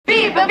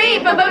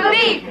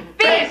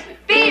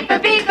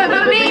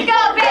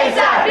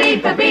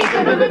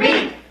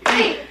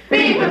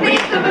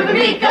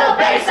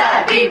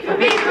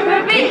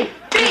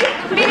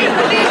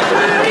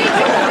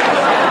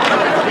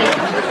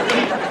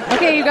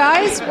Okay, you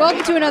guys,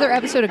 welcome to another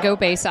episode of Go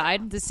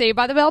Bayside, the Saved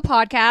by the Bell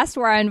podcast,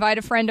 where I invite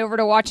a friend over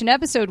to watch an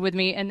episode with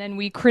me, and then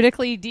we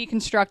critically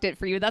deconstruct it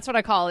for you. That's what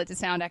I call it, to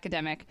sound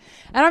academic.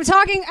 And I'm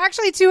talking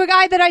actually to a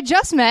guy that I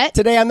just met.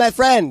 Today I'm that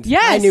friend.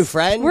 Yes. My new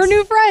friend. We're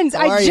new friends.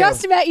 How I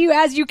just met you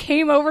as you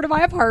came over to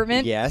my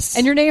apartment. Yes.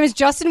 And your name is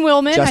Justin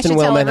Willman. Justin I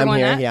should tell Willman, everyone I'm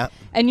here, that. yeah.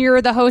 And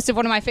you're the host of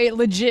one of my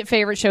legit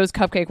favorite shows,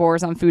 Cupcake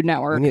Wars on Food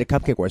Network. We need a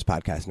Cupcake Wars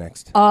podcast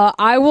next.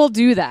 I will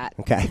do that.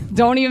 Okay.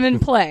 Don't even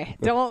play.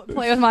 Don't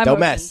play with my Don't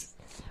emotions. mess.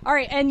 All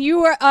right, and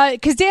you were,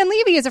 because Dan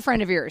Levy is a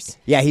friend of yours.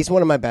 Yeah, he's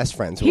one of my best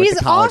friends. We went He's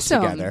to college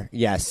awesome. together.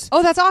 Yes.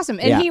 Oh, that's awesome.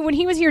 And Yeah. when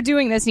he was here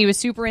doing this, and he was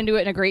super into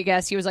it and a great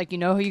guest, he was like, you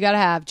know who you got to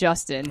have?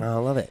 Justin. Oh, I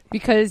love it.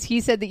 Because he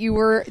said that you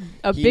were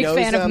a He big knows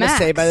fan that of I'm Max. a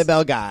Saved by the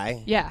Bell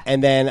guy. Yeah.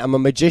 And then I'm a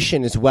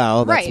magician as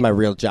well. That's Right. my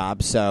real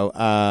job. So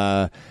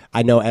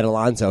I know Ed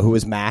Alonzo, who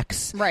was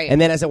Max. Right. And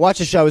then as I watched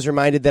the show, I was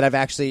reminded that I've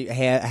actually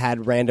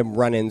had random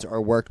run-ins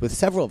or worked with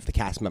several of the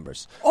cast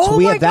members. Oh, so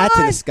we my have that to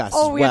God. discuss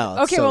Oh, as well.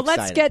 Okay, So well,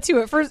 let's exciting. get to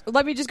it. First,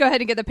 let me just go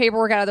ahead and get the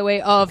paperwork out of the way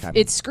of Okay.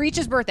 it's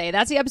Screech's birthday.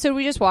 That's the episode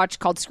we just watched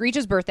called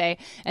Screech's Birthday,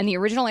 and the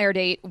original air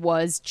date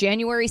was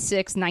January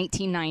 6,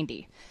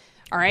 1990.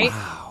 All right?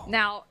 Wow.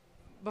 Now,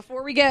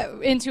 before we get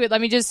into it, let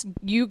me just,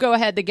 you go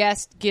ahead. The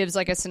guest gives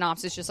like a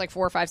synopsis, just like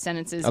 4 or 5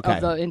 sentences Okay. of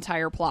the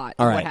entire plot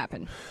All of right. what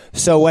happened.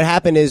 So what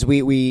happened is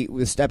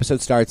this episode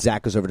starts,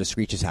 Zach goes over to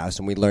Screech's house,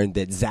 and we learned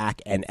that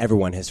Zach and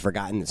everyone has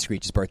forgotten that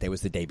Screech's birthday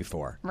was the day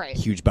before. Right.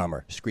 Huge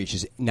bummer. Screech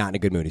is not in a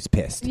good mood. He's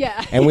pissed.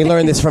 Yeah. And we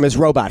learned this from his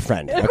robot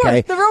friend. Of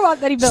Okay. course, the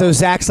robot that he built. So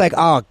Zach's like,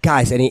 oh,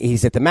 guys, and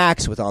he's at the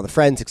Max with all the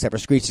friends except for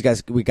Screech. You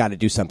guys, we got to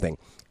do something.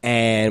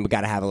 And we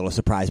got to have a little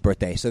surprise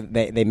birthday. So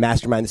they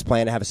mastermind this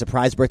plan to have a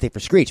surprise birthday for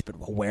Screech. But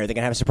where are they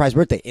going to have a surprise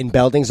birthday? In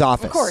Belding's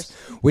office. Of course.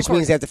 Which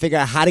means they have to figure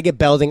out how to get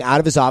Belding out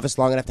of his office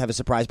long enough to have a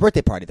surprise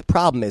birthday party. The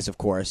problem is, of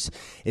course,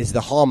 is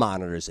the hall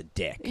monitor's a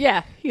dick.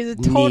 Yeah, he's a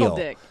total Neil.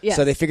 dick. Yes.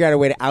 So they figure out a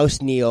way to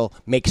oust Neil,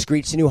 make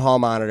Screech the new hall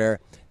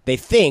monitor. They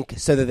think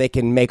so that they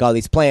can make all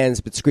these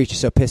plans, but Screech is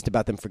so pissed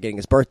about them forgetting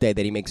his birthday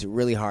that he makes it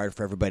really hard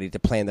for everybody to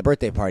plan the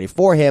birthday party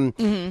for him.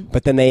 Mm-hmm.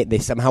 But then they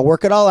somehow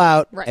work it all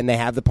out, Right. and they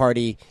have the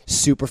party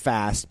super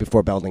fast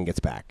before Belding gets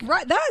back.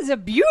 Right, that is a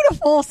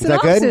beautiful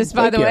that good? synopsis,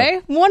 by Thank the you.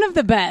 way. One of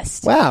the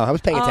best. Wow, I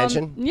was paying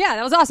attention. Yeah,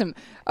 that was awesome.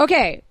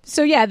 Okay,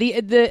 so yeah, the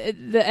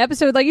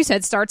episode, like you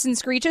said, starts in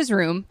Screech's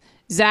room.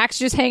 Zach's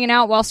just hanging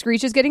out while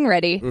Screech is getting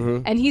ready,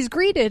 Mm-hmm. and he's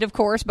greeted, of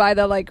course, by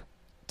the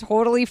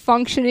totally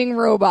functioning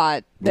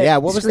robot. That Yeah,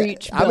 what was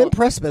Screech that? I'm built.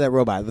 impressed by that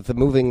robot with the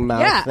moving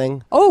mouth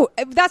thing. Oh,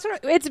 that's what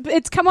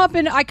it's come up,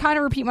 and I kind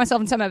of repeat myself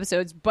in some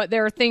episodes, but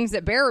there are things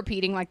that bear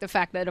repeating, like the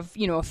fact that a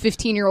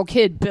 15-year-old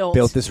kid built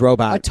this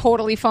robot, a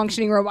totally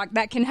functioning robot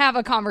that can have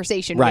a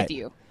conversation right. with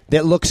you.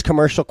 That looks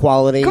commercial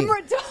quality,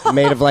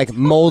 made of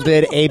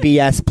molded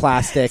ABS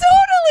plastic.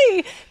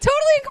 Totally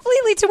and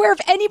completely. To where if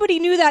anybody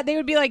knew that, they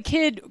would be like,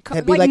 "Kid,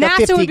 It'd be like a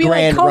NASA would be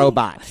 $50,000 come,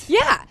 robot."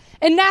 Yeah,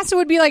 and NASA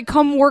would be like,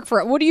 "Come work for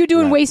it. What are you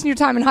doing, wasting your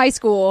time in high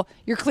school?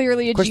 You're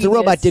clearly a Of course, genius." the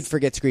robot did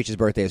forget Screech's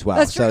birthday as well,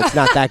 That's so true. it's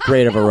not that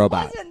great of a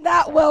robot. It wasn't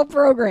that well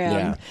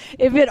programmed.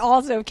 Yeah.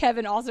 If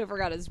Kevin also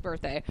forgot his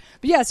birthday.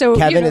 But yeah, so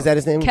Kevin, is that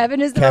his name?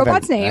 Kevin is the Kevin.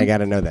 robot's name. I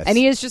gotta know this. And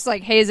he is just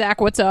like, "Hey Zach,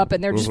 what's up?"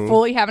 And they're just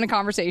fully having a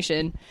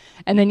conversation.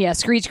 And then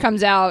Screech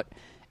comes out,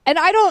 and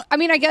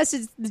I guess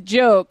it's the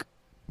joke.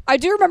 I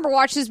do remember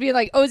watching this being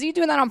like, "Oh, is he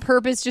doing that on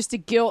purpose just to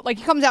guilt?" Like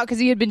he comes out because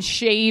he had been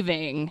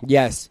shaving.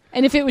 Yes.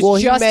 And if it was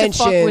just he to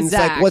fuck with mentions,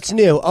 Zach, what's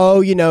new?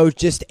 Oh,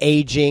 just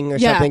aging or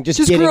something. Just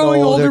getting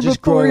growing older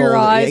just before growing your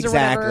older. eyes or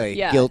Exactly. whatever.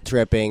 Yeah. Guilt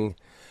tripping.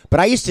 But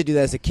I used to do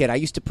that as a kid. I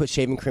used to put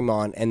shaving cream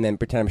on and then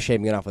pretend I'm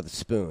shaving it off with a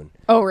spoon.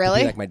 Oh,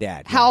 really? Be like my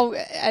dad. How?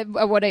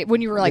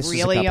 When you were This was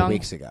really a couple young?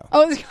 weeks ago.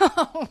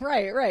 Oh,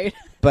 right.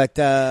 But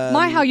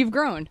How you've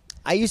grown.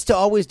 I used to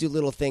always do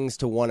little things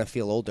to want to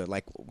feel older.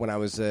 Like when I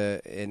was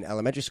in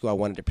elementary school, I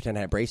wanted to pretend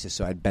I had braces,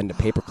 so I'd bend a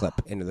paperclip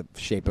into the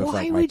shape of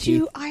Why my would teeth.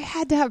 you? I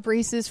had to have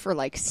braces for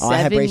 7 I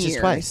had braces years.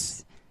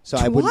 twice. So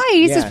Twice? I wouldn't,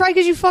 It's probably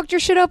because you fucked your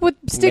shit up with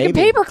sticking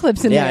Maybe. paper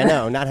clips in yeah, there. I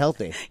know, not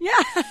healthy. Yeah.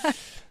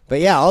 But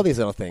yeah, all these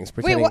little things.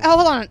 Wait, Pretending,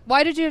 hold on.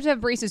 Why did you have to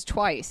have braces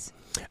twice?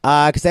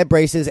 Because I had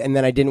braces, and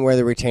then I didn't wear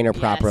the retainer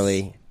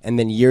properly, and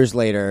then years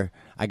later,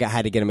 I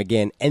had to get them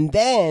again, and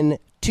then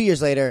 2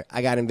 years later,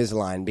 I got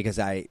Invisalign because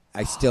I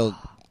still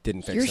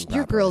didn't fix them properly.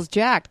 Your girl's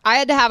jacked. I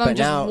had to have them But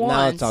just now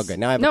once. it's all good.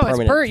 Now I have a no,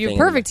 permanent you have thing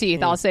perfect in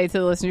teeth. I'll say to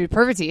the listeners,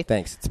 perfect teeth.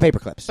 Thanks. It's paper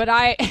clips. But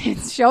I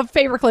shove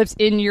paper clips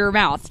in your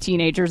mouth,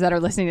 teenagers that are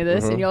listening to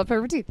this, and you'll have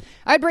perfect teeth.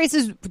 I had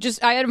braces.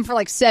 I had them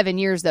for 7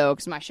 years though,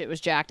 because my shit was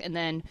jacked.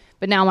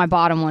 But now my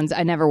bottom ones,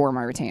 I never wore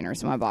my retainers,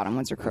 so my bottom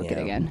ones are crooked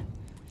again.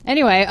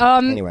 Anyway, how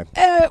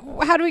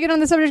do we get on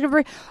the subject of?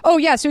 Oh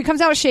yeah, so he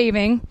comes out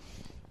shaving,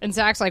 and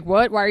Zach's like,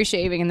 "What? Why are you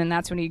shaving?" And then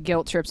that's when he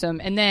guilt trips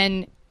him, and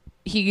then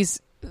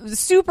he's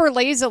super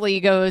lazily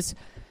goes,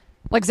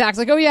 Zach's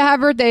like, "Oh yeah,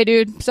 happy birthday,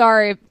 dude.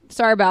 Sorry,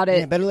 Sorry about it.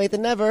 Yeah, better late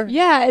than never.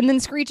 Yeah, and then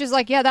Screech is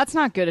like, yeah, that's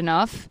not good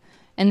enough.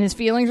 And his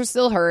feelings are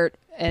still hurt.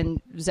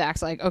 And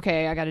Zach's like,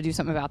 okay, I got to do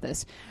something about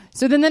this.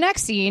 So then the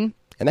next scene.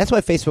 And that's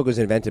why Facebook was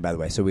invented, by the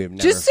way. So we have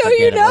never. Just so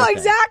you know,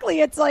 exactly.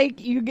 It's like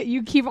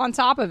you keep on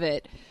top of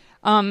it.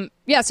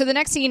 Yeah. So the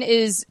next scene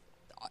is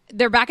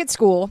they're back at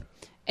school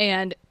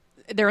and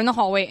they're in the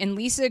hallway, and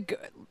Lisa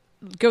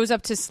goes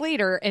up to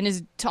Slater and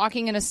is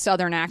talking in a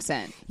Southern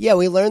accent. Yeah,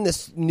 we learned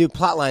this new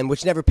plot line,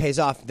 which never pays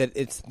off. That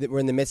we're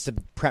in the midst of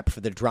prep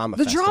for the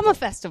drama. Drama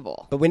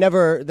festival. But we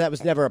never. That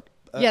was never.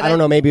 Yeah, I don't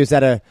know. Maybe was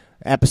that a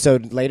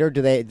episode later? Are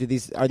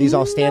these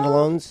all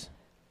standalones?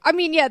 I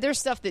mean, yeah, there's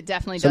stuff that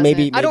definitely So doesn't.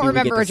 maybe I don't we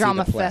remember get to a see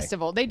drama the play.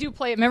 festival. They do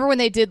play. Remember when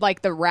they did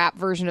like the rap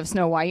version of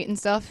Snow White and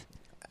stuff?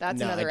 That's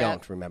No, another. I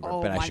don't remember,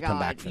 Oh but I my should God. come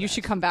back for You that.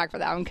 should come back for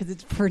that one because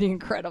it's pretty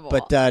incredible.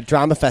 But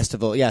drama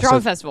festival, yeah. Drama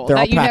so festival, They're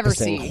that all you never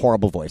practicing see.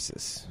 horrible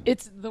voices.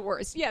 It's the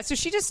worst. Yeah. So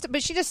she just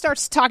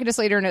starts talking to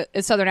Slater in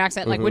a Southern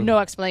accent, like with no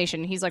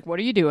explanation. He's like, "What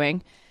are you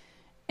doing?"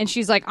 And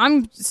she's like,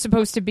 "I'm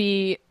supposed to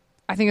be."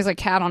 I think it's like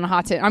Cat on a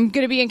Hot Tin. I'm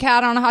going to be in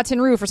Cat on a Hot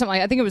Tin Roof or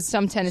something. I think it was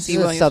some Tennessee This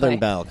is a Williams Southern play.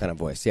 Belle kind of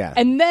voice, yeah.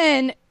 And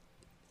then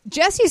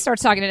Jessie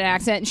starts talking in an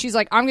accent, and she's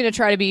like, I'm going to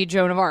try to be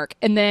Joan of Arc.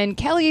 And then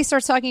Kelly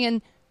starts talking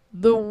in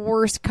the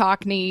worst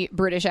Cockney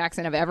British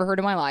accent I've ever heard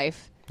in my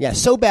life. Yeah,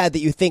 so bad that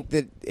you think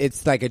that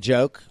it's like a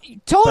joke.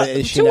 To but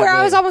is she where not I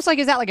really? was almost like,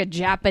 is that like a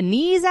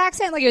Japanese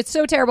accent? Like, it's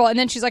so terrible. And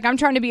then she's like, I'm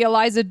trying to be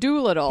Eliza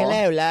Doolittle.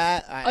 Hello,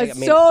 love.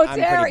 It's so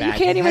terrible. You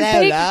can't even Hello,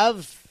 think.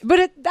 love.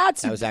 But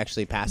that's That was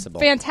actually passable.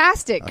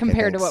 fantastic Okay,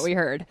 compared to thanks. what we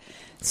heard.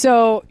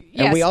 So,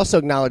 yes. And we also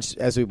acknowledged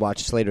as we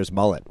watched Slater's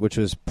mullet, which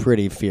was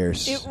pretty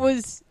fierce. It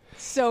was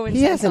so intense.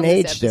 He hasn't on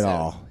this aged at episode.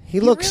 all. He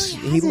looks.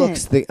 really He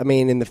looks.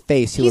 In the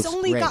face, he He's looks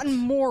only great. gotten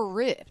more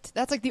ripped.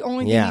 That's like the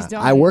only thing Yeah, he's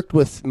done. I worked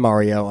with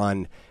Mario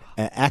on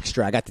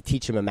Extra. I got to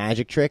teach him a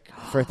magic trick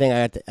for a thing.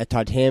 I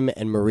taught him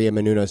and Maria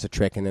Menounos a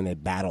trick, and then they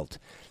battled.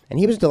 And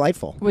he was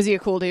delightful. Was he a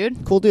cool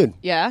dude? Cool dude.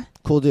 Yeah.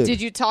 Cool dude.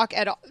 Did you talk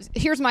at all?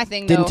 Here's my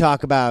thing, Didn't though.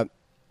 talk about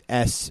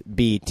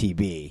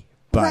SBTB,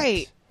 but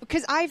Right.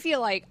 Because I feel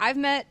like I've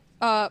met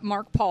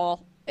Mark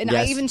Paul, and I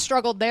Yes. even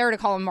struggled there to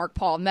call him Mark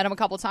Paul. Met him a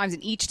couple times,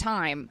 and each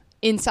time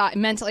inside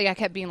mentally I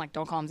kept being like,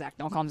 don't call him Zach,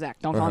 don't call him Zach,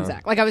 don't call him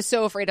Zach. Like I was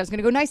so afraid I was going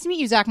to go, nice to meet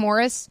you, Zach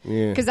Morris,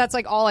 Yeah. because that's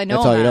like all I know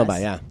That's all him you know as.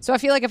 about, yeah. So I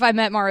feel like if I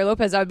met Mario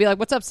Lopez, I would be like,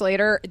 what's up,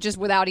 Slater, just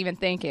without even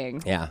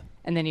thinking. yeah,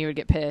 And then he would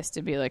get pissed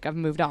and be like, I've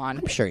moved on.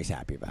 I'm sure he's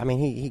happy. But I mean,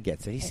 he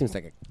gets it. He seems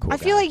like a cool I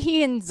guy. feel like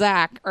he and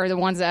Zach are the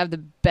ones that have the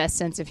best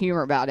sense of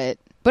humor about it.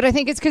 But I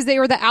think it's because they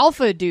were the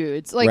alpha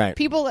dudes. Like, Right.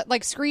 people that,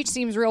 like, Screech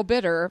seems real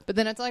bitter, but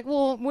then it's like,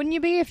 well, wouldn't you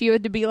be if you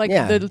had to be, like,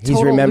 Yeah, the he's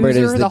total remembered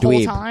loser as the whole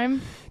dweeb.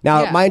 time?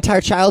 Now, Yeah. my entire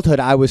childhood,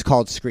 I was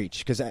called Screech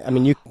because I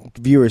mean, you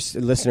viewers,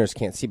 listeners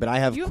can't see, but I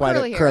have You have quite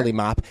curly a hair. curly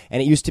mop,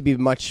 and it used to be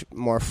much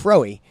more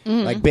froey,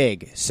 like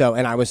big. So,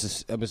 and I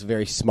was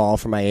very small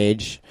for my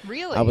age.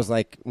 Really? I was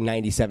like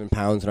 97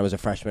 pounds when I was a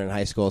freshman in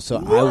high school. So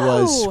I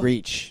Whoa. was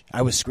Screech.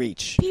 I was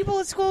Screech. People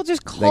at school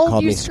just They called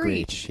called you me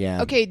Screech.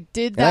 Yeah. Okay,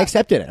 did And I that...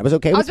 accepted it. I was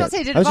okay I was with about to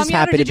say, did I it was bum just you out,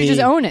 or happy to did you be.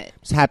 just own it?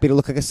 Just happy to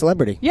look like a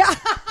celebrity. Yeah.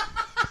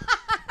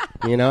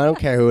 You know, I don't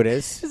care who it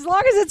is. As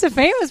long as it's a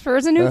famous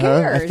person, who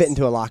cares? I fit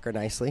into a locker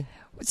nicely.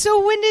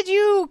 So when did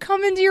you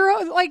come into your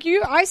own... Like,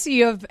 you... I see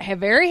you have a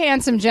very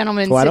handsome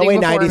gentleman Well, I don't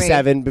sitting weigh before me.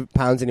 97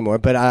 pounds anymore,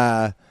 but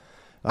I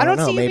don't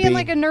know, see you maybe. being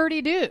like a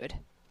nerdy dude.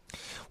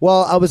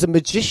 Well, I was a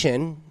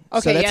magician, so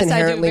Okay, that's yes, I do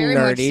inherently very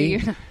much see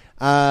nerdy. you.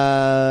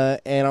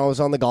 And I was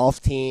on the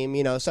golf team,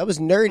 you know, so I was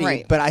nerdy,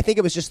 Right. but I think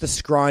it was just the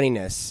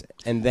scrawniness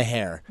and the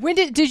hair. When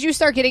did you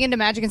start getting into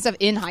magic and stuff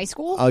in high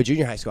school? Oh,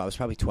 junior high school, I was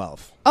probably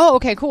 12. Oh,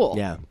 okay, cool.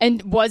 Yeah.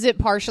 And was it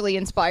partially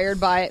inspired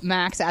by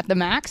Max at the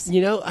Max?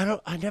 You know,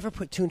 I never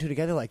put two and two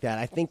together like that.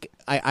 I think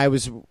I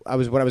was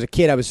when I was a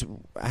kid,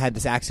 I had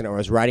this accident where I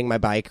was riding my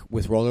bike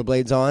with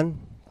rollerblades on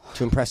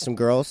to impress some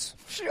girls.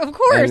 Of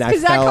course, And I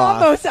because that fell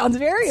combo off. sounds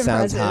very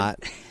Sounds impressive. hot.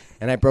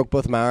 And I broke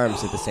both my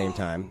arms at the same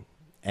time.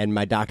 And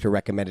my doctor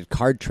recommended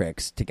card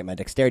tricks to get my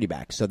dexterity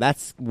back. So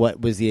that's what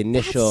was the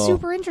initial. That's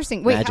super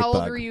interesting. Wait, magic how old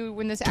bug. were you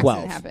when this accident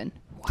 12. happened?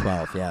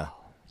 12, yeah.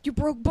 You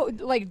broke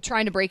like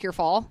trying to break your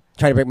fall?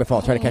 Trying to break my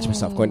fall, trying to catch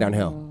myself going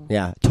downhill.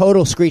 Yeah.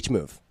 Total Screech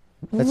move.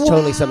 That's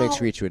totally something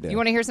Screech would do. You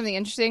want to hear something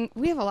interesting?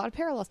 We have a lot of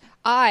parallels.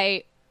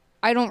 I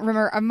don't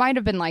remember. I might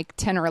have been like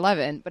 10 or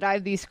 11, but I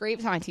have these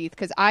scrapes on my teeth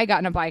because I got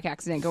in a bike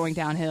accident going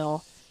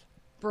downhill.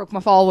 Broke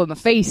my fall with my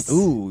face.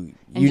 Ooh, And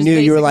you just knew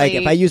you were like,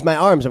 basically- if I use my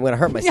arms, I'm going to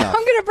hurt Yeah, myself.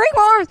 I'm going to break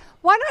my arms.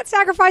 Why not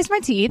sacrifice my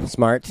teeth?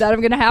 Smart. That I'm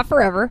going to have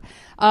forever.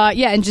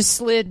 Yeah, and just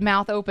slid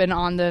mouth open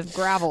on the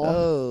gravel.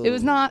 Oh. It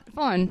was not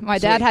fun. My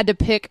dad had to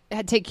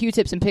take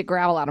Q-tips and pick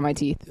gravel out of my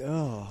teeth.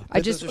 Oh,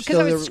 I just- those are because I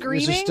still was Those are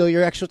screaming? still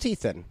your actual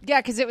teeth then.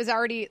 Yeah, because it was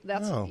already it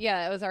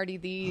was already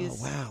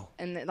these. Oh, wow.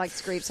 And it, like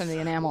scraped some of the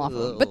enamel off of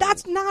them. But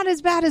that's not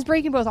as bad as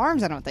breaking both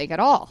arms, I don't think, at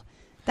all.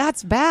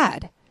 That's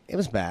bad. It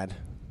was bad.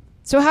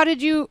 So how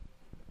did you...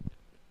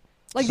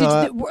 Like,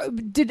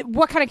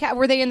 what kind of cast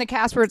were they in the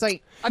cast where it's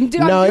like I'm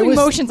doing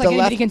motions like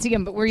anybody can see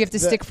them, but where you have to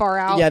stick far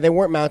out? Yeah, they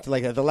weren't mounted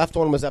like that. The left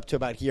one was up to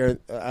about here,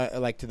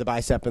 like to the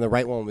bicep, and the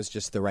right one was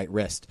just the right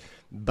wrist.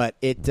 But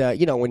it,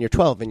 when you're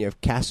 12 and you have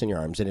casts on your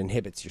arms, it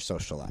inhibits your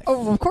social life.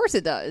 Oh, of course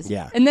it does.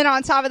 Yeah. And then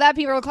on top of that,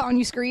 people are calling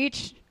you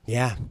Screech.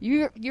 Yeah.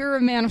 You're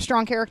a man of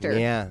strong character.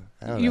 Yeah.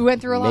 You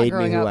went through a lot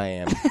growing up.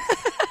 Made me who I am.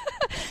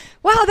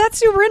 Wow, that's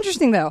super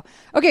interesting, though.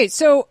 Okay,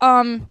 so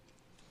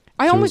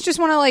I almost just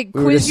want to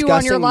quiz you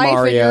on your life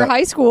and your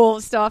high school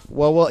stuff.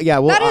 Well,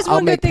 that is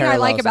one good thing I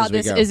like about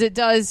this is it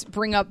does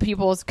bring up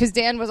people's, because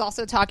Dan was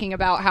also talking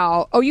about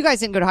how you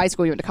guys didn't go to high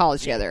school, you went to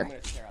college together. I'm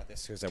going to tear out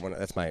this because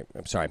that's my.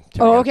 I'm sorry.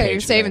 Okay,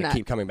 you're saving that.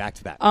 Keep coming back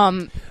to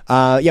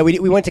that.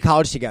 We went to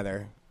college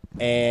together,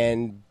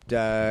 and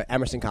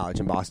Emerson College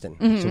in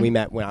Boston. So we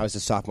met when I was a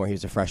sophomore. He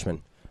was a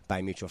freshman. By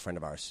a mutual friend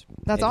of ours.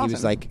 That's awesome. He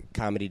was like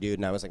comedy dude,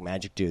 and I was like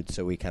magic dude,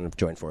 so we kind of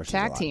joined forces.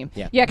 Tag team.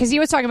 Yeah, because he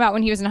was talking about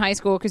when he was in high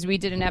school, because we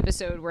did an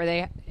episode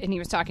where he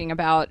was talking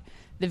about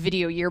the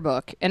video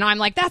yearbook, and I'm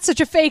like, that's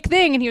such a fake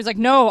thing, and he was like,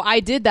 no,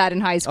 I did that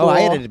in high school. Oh,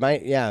 I edited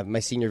my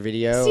senior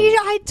video. See,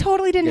 I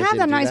totally didn't have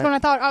that in high school,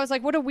 and I was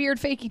like, what a weird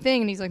fakey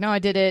thing, and he's like, no, I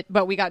did it,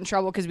 but we got in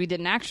trouble because we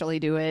didn't actually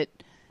do it.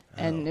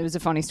 And it was a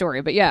funny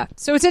story. But yeah.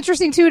 So it's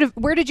interesting, too.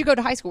 Where did you go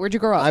to high school? Where'd you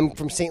grow up? I'm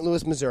from St.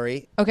 Louis,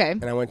 Missouri. Okay.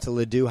 And I went to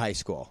Ladue High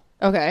School.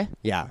 Okay.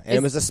 Yeah. And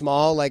it was a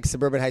small,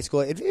 suburban high school.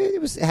 It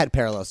had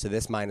parallels to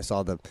this, minus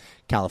all the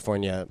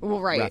California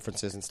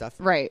references and stuff.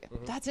 Right.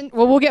 Mm-hmm.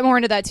 We'll get more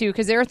into that, too,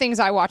 because there are things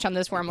I watch on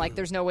this where I'm like,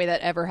 there's no way that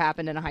ever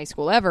happened in a high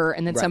school ever.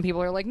 And then some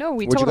people are like, no,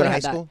 we totally had that. Where'd you go to high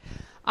school?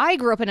 I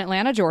grew up in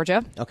Atlanta,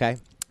 Georgia. Okay.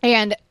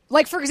 And...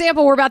 for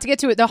example, we're about to get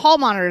to it, the hall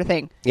monitor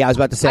thing. Yeah, I was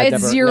about to say I had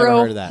never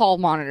zero heard of that. hall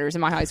monitors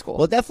in my high school.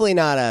 Well, definitely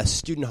not a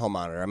student hall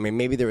monitor. I mean,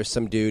 maybe there was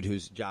some dude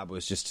whose job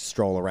was just to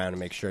stroll around and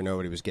make sure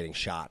nobody was getting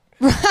shot.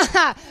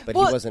 But he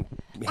wasn't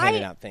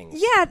handing out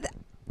things. Yeah,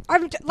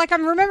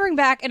 I'm remembering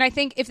back, and I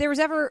think if there was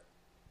ever...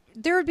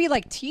 There would be,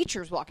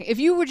 teachers walking. If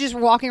you were just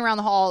walking around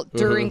the hall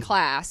during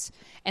class,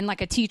 and,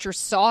 a teacher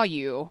saw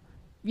you...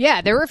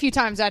 Yeah, there were a few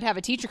times I'd have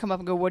a teacher come up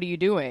and go, what are you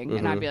doing?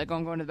 And I'd be like,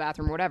 I'm going to the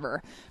bathroom or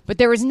whatever. But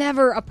there was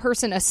never a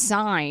person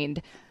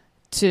assigned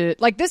to...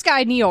 this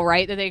guy, Neil,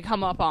 right, that they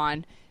come up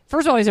on.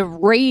 First of all, he's a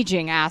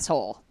raging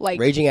asshole.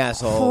 Raging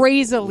asshole.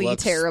 Crazily,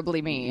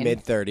 terribly mean.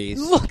 Mid-30s.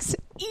 Looks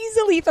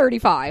easily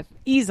 35.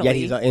 Easily. Yeah,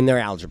 he's in their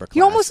algebra class.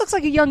 He almost looks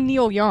like a young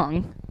Neil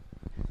Young.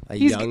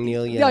 Young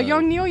Neil Young. Yeah,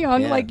 young Neil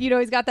Young. Yeah.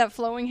 He's got that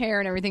flowing hair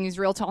and everything. He's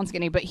real tall and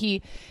skinny. But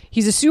he's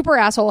a super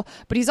asshole.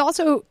 But he's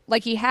also,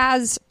 he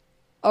has...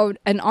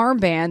 an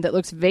armband that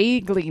looks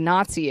vaguely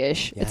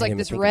Nazi-ish. Yeah, it's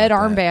this red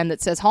armband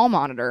that says hall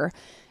monitor.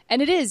 And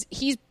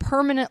he's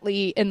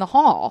permanently in the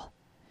hall.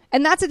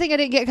 And that's the thing I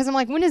didn't get, because I'm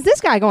like, when is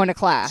this guy going to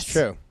class? It's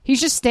true. He's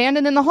just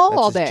standing in the hall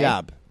all day. That's his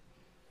job.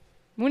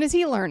 When is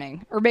he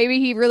learning? Or maybe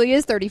he really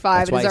is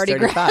 35 and has already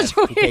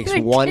graduated. He takes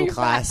one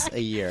class a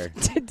year.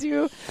 To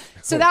do.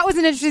 So that was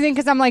an interesting thing,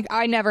 because I'm like,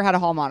 I never had a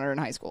hall monitor in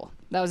high school.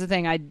 That was the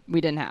thing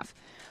we didn't have.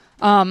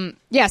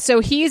 So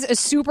he's a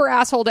super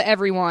asshole to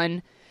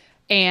everyone.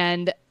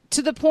 And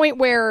to the point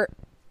where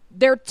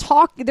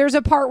there's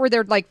a part where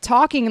they're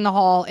talking in the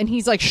hall, and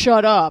he's like,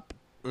 "Shut up."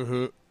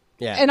 Mm-hmm.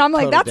 Yeah. And I'm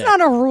like, "That's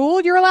not a rule.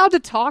 You're allowed to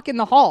talk in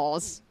the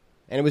halls."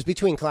 And it was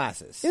between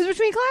classes. It was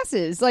between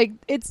classes.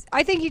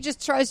 I think he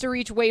just tries to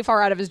reach way far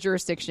out of his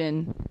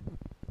jurisdiction.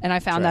 And I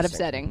found that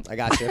upsetting. I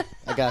got you.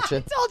 I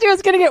told you I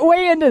was going to get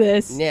way into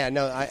this. Yeah,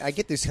 no, I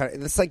get this kind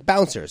of... It's like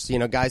bouncers,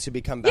 guys who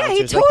become bouncers.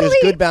 Yeah, totally...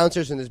 there's good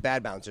bouncers and there's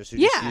bad bouncers who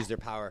just use their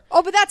power.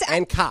 Oh, but that's...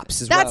 And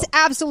cops as well. That's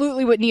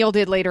absolutely what Neil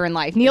did later in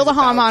life. Neil the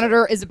hall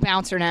monitor is a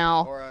bouncer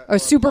now. Or a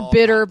super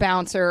bitter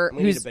bouncer.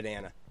 We need a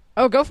banana.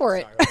 Oh, go for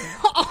it.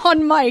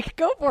 On mic.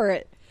 Go for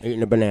it.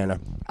 Eating a banana.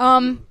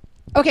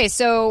 Okay,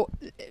 so...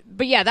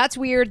 But yeah, that's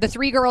weird. The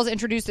three girls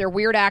introduced their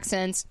weird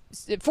accents,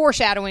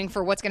 foreshadowing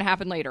for what's going to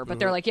happen later. But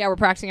they're like, yeah, we're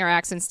practicing our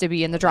accents to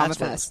be in the drama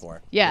fest.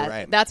 For. Yeah,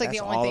 right. that's the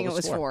only thing it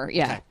was for.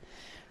 Yeah. Okay.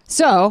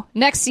 So,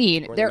 next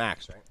scene. We're in the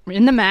Max, right? We're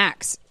in the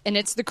Max. And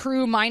it's the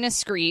crew minus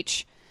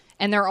Screech.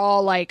 And they're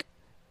all like,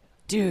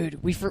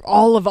 dude,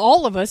 all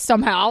of us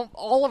somehow,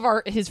 all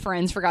of his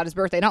friends forgot his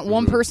birthday. Not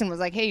one person was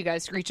like, hey, you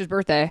guys, Screech's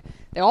birthday.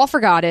 They all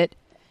forgot it.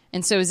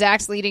 And so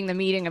Zach's leading the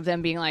meeting of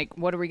them being like,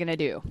 what are we going to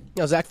do?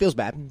 No, Zach feels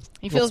bad.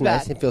 He feels bad.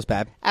 Nice. He feels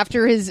bad.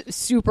 After his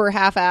super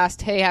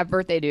half-assed, hey, happy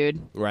birthday,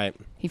 dude. Right.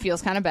 He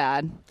feels kind of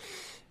bad.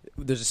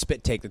 There's a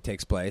spit take that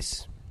takes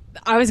place.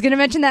 I was going to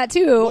mention that,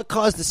 too. What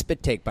caused the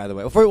spit take, by the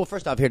way? Well,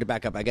 first off, here to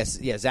back up, I guess,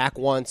 Zach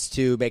wants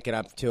to make it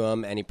up to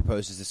him, and he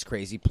proposes this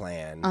crazy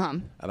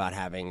plan about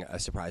having a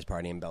surprise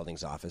party in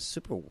Belding's office.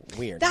 Super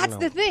weird. That's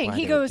the thing.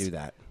 He goes... do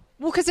that.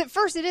 Well, because at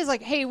first it is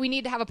like, hey, we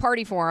need to have a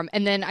party for him.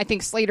 And then I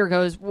think Slater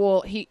goes,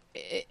 well,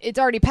 it's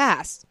already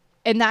passed.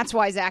 And that's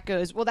why Zach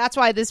goes, well, that's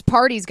why this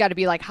party's got to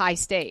be like high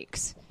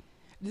stakes.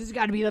 This has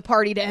got to be the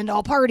party to end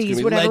all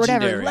parties,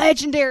 whatever.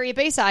 Legendary at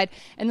Bayside.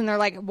 And then they're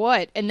like,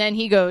 what? And then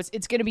he goes,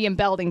 it's going to be in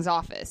Belding's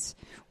office.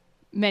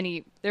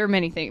 There are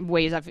many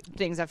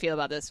things I feel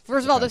about this.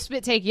 First of all, the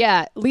spit take,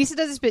 yeah. Lisa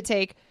does a spit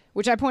take,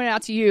 which I pointed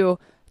out to you.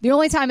 The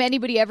only time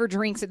anybody ever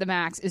drinks at the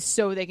max is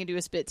so they can do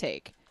a spit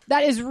take.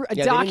 That is documented. They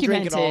didn't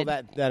drink at all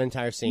that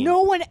entire scene.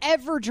 No one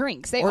ever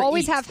drinks. They or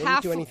always eat. have they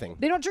half. Don't do anything.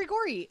 They don't drink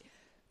or eat.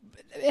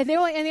 And they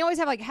always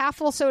have like half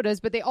full sodas,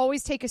 but they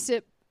always take a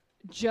sip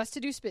just to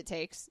do spit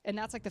takes, and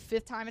that's like the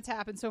 5th time it's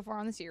happened so far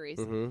on the series.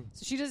 Mm-hmm.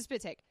 So she does a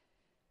spit take.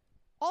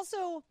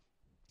 Also,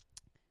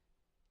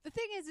 the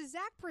thing is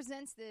Zach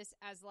presents this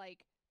as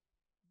like,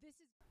 this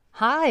is.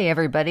 Hi,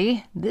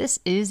 everybody. This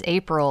is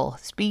April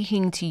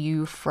speaking to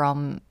you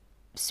from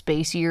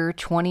Space Year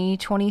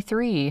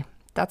 2023.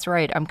 That's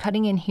right. I'm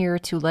cutting in here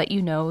to let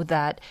you know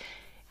that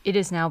it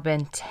has now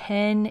been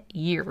 10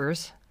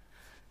 years.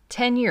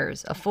 10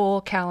 years, a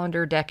full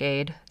calendar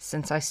decade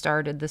since I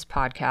started this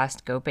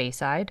podcast, Go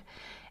Bayside.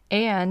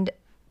 And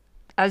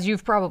as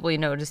you've probably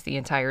noticed the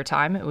entire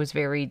time, it was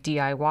very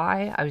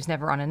DIY. I was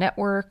never on a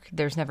network.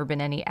 There's never been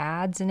any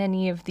ads in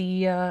any of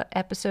the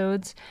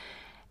episodes.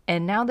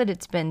 And now that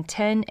it's been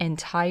 10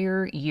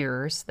 entire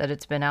years that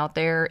it's been out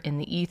there in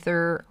the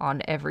ether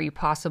on every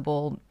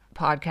possible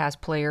podcast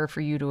player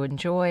for you to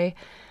enjoy,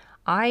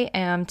 I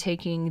am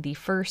taking the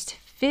first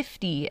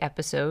 50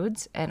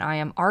 episodes and I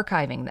am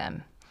archiving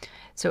them.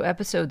 So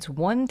episodes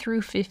 1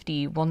 through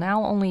 50 will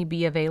now only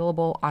be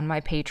available on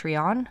my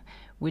Patreon,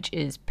 which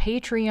is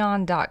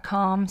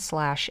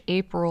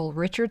patreon.com/April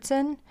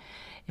Richardson.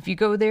 If you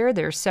go there,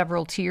 there's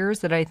several tiers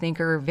that I think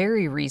are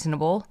very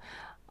reasonable.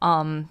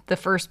 The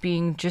first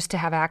being just to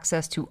have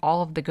access to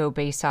all of the Go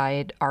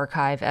Bayside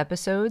archive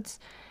episodes.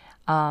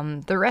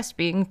 The rest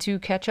being to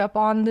catch up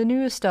on the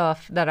new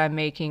stuff that I'm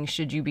making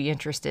should you be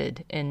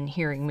interested in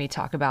hearing me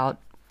talk about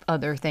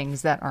other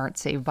things that aren't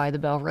Saved by the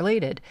Bell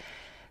related.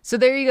 So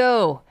there you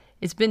go.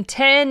 It's been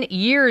 10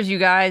 years, you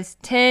guys.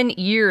 10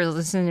 years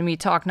listening to me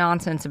talk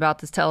nonsense about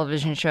this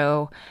television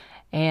show.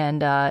 And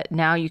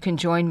now you can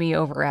join me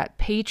over at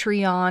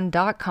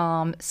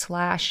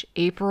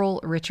patreon.com/April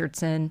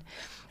Richardson.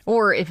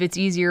 Or if it's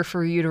easier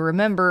for you to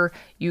remember,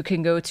 you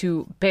can go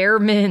to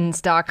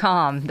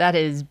baremins.com. That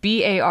is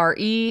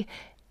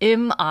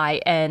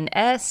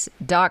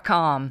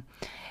BAREMINS.com.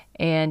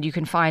 And you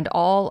can find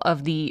all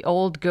of the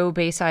old Go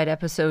Bayside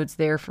episodes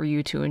there for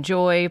you to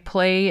enjoy,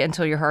 play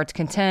until your heart's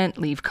content,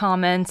 leave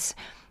comments,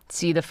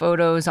 see the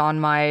photos on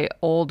my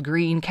old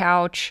green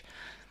couch.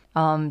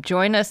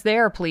 Join us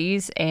there,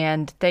 please.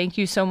 And thank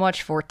you so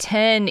much for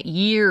 10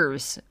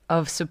 years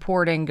of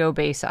supporting Go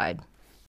Bayside.